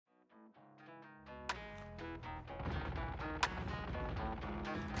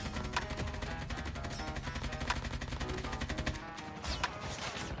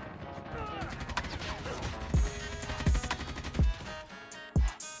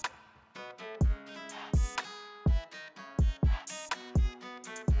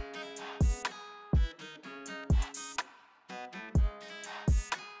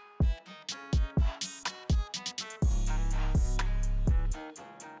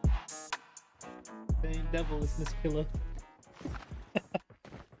devil is Miss Killer.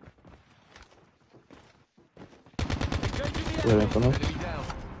 Right in front of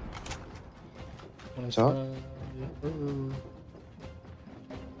us. Top.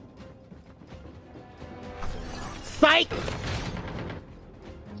 Psych!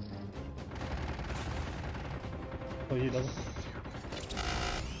 Oh, you don't.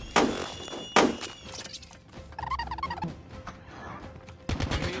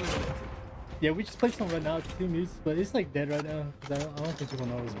 Yeah, we just played some right now. It's 2 mutes, but it's like dead right now. Cause I don't think people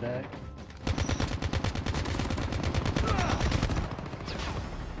know it's back.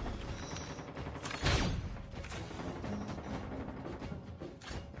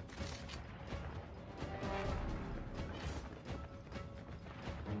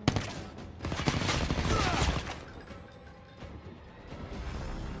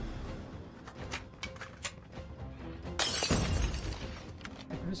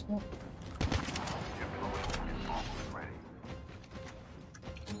 This one.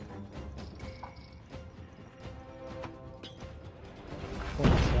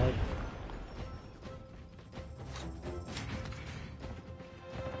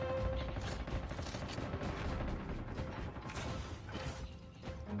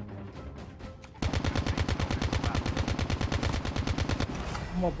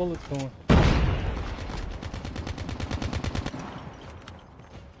 Where my bullets going?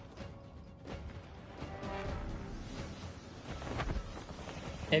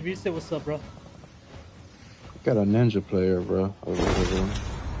 Hey, you said what's up, bro? Got a ninja player, bro. Over there.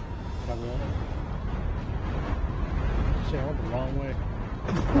 Shit, I went the wrong way.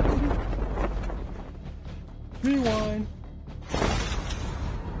 Rewind.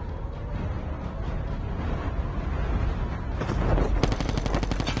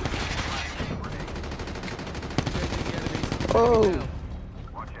 Oh!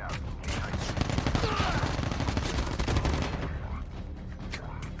 Watch out.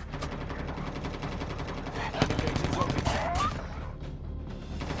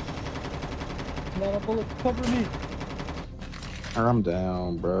 Not a bullet to cover me. I'm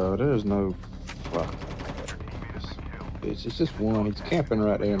down, bro. There's no fuck. It's just one. He's camping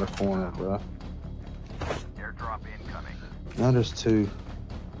right there in the corner, bro. Airdrop incoming. Now there's 2.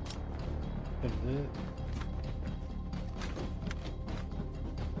 That's it.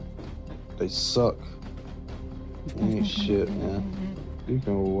 They suck. Ain't shit, man. You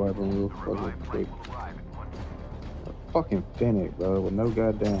can wipe them real fucking quick. A fucking Fennec, bro, with no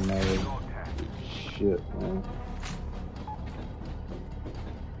goddamn nose. Shit, man.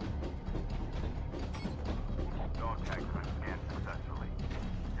 Dog tag has been scanned successfully.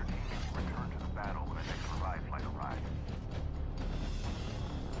 Your teammates will return to the battle when the next revive flight arrives.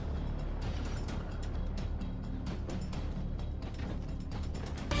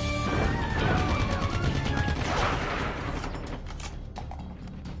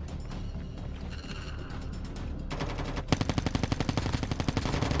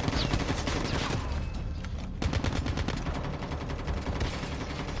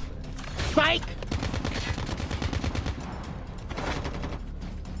 Psych!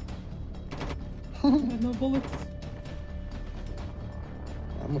 No bullets.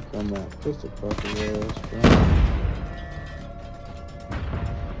 I'm gonna come out pistol pop your ass, bro.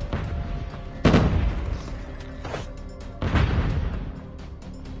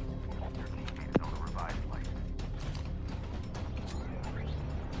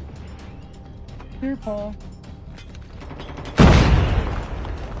 Here, Paul.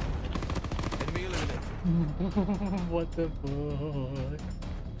 What the fuck?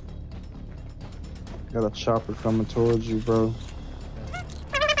 Got a chopper coming towards you, bro.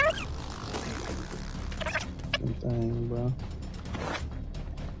 Same thing, bro.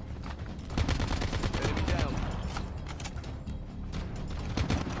 Enemy down.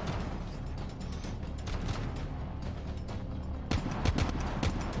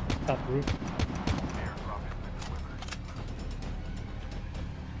 Top roof. Airdrop has been delivered.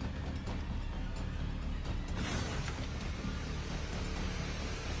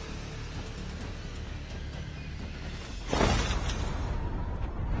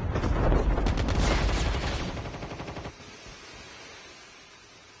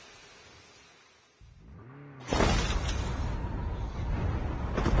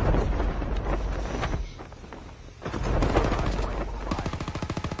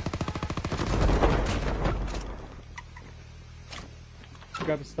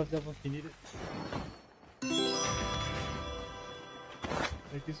 Grab the stuff, devil, if you need it.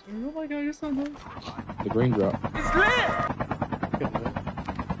 Thank you, sir. Oh my god, you're so nice. The green drop. It's lit!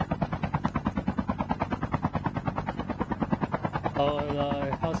 Oh,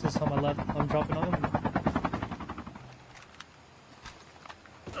 the house is on my left. I'm dropping on him.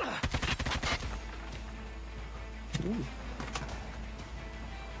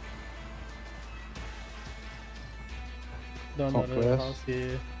 No, Pump no, press. house,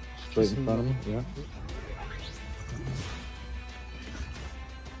 yeah. Straight in front of me, yeah.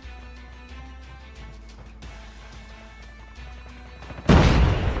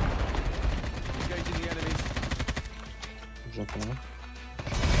 Engaging the enemy. Jumping on.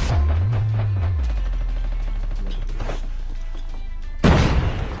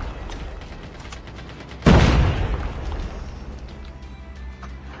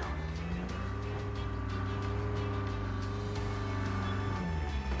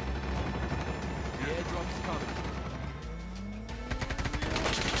 The airdrop's coming.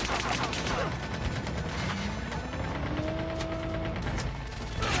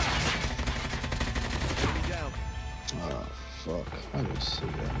 Enemy down. Oh, fuck. I didn't see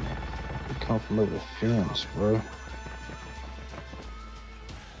that, man. He come from over the fence, bro.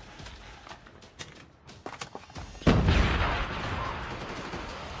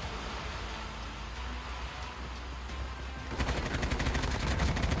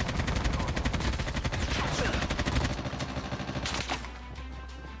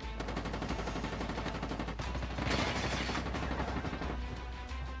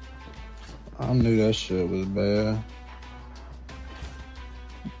 I knew that shit was bad.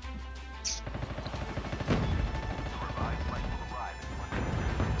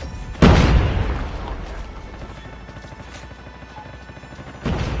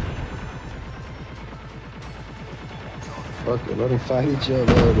 Fuck it, let them fight each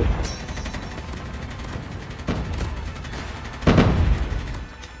other.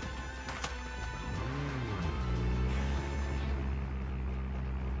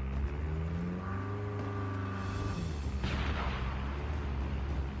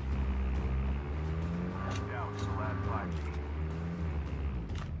 Down to the last 5 teams.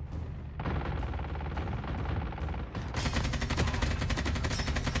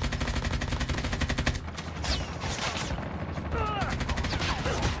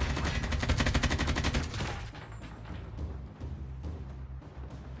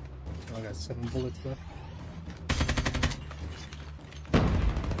 Oh, I got 7 bullets left.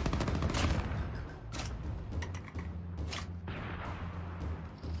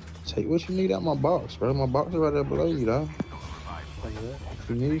 Take what you need out my box, bro. My box is right there below you, dog. Like that. If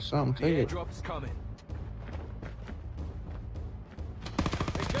you need something, The take it. airdrop's coming.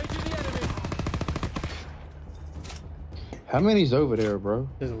 Engaging the enemy. How many's over there, bro?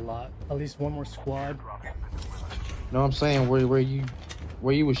 There's a lot. At least one more squad. No, I'm saying where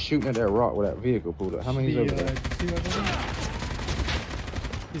you was shooting at that rock with that vehicle pulled up. How many's over there? 2 right there.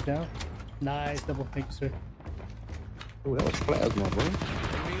 He's down. Nice double. Thank you, sir. Oh, that was plasma, bro. Enemy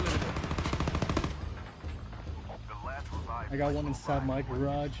eliminated. The last revived I got one inside my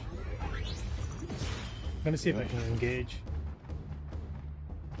garage. I'm gonna see if I can engage.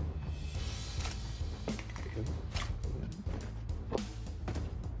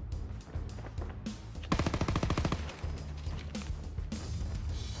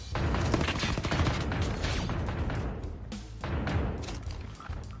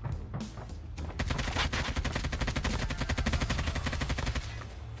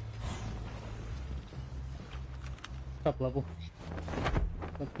 Top level.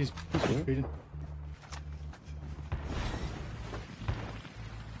 Look, he's retreating.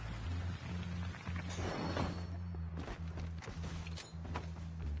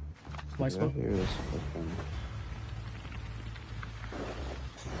 My Yeah, smoke. here it is. Fucking-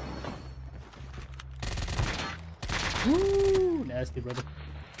 Woo! Nasty, brother.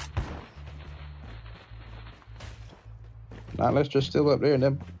 Nah, let's just still up there and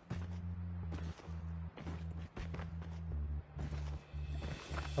then.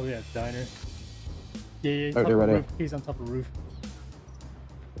 Oh yeah, diner. Yeah, Right top there, of right there. roof. He's on top of roof.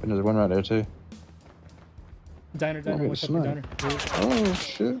 And there's one right there too. Diner, me to watch out for diner. snipe. Oh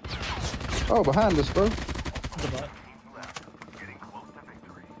shit! Oh, behind us, bro. The bot. getting close to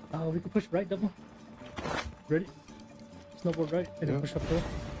victory. Oh, we can push right, double. Ready? Snowboard right, and then Yeah. push up hill.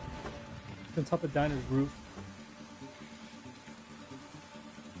 On top of diner's roof.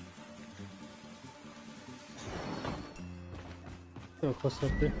 Throw a close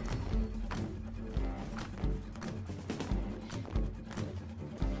up there.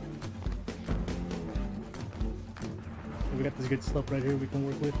 We got this good slope right here we can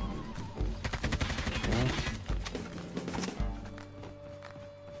work with. Yeah.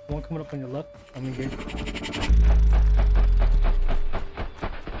 One coming up on your left. I'm engaged. Yeah.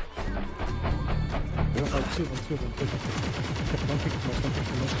 Oh, two of them. Push up. One kick from left, one kick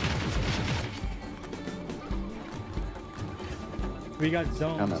from left. We got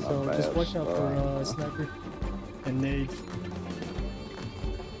zones, Kinda not so just bad. watch out for sniper and nades.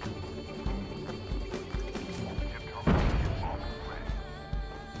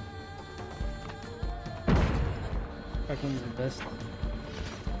 Shotgun is the best.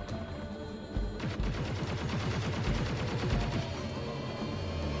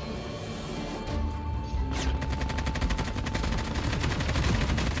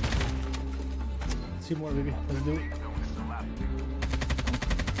 Two more, baby. Let's do it.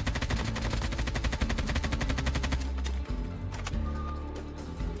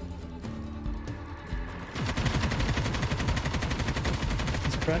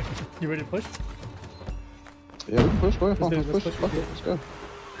 It's a crack. You ready to push? Yeah, we can push. Go ahead. Let's Let's do it, push. let's Fuck push. it. Let's go.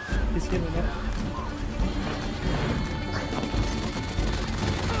 He's getting it up.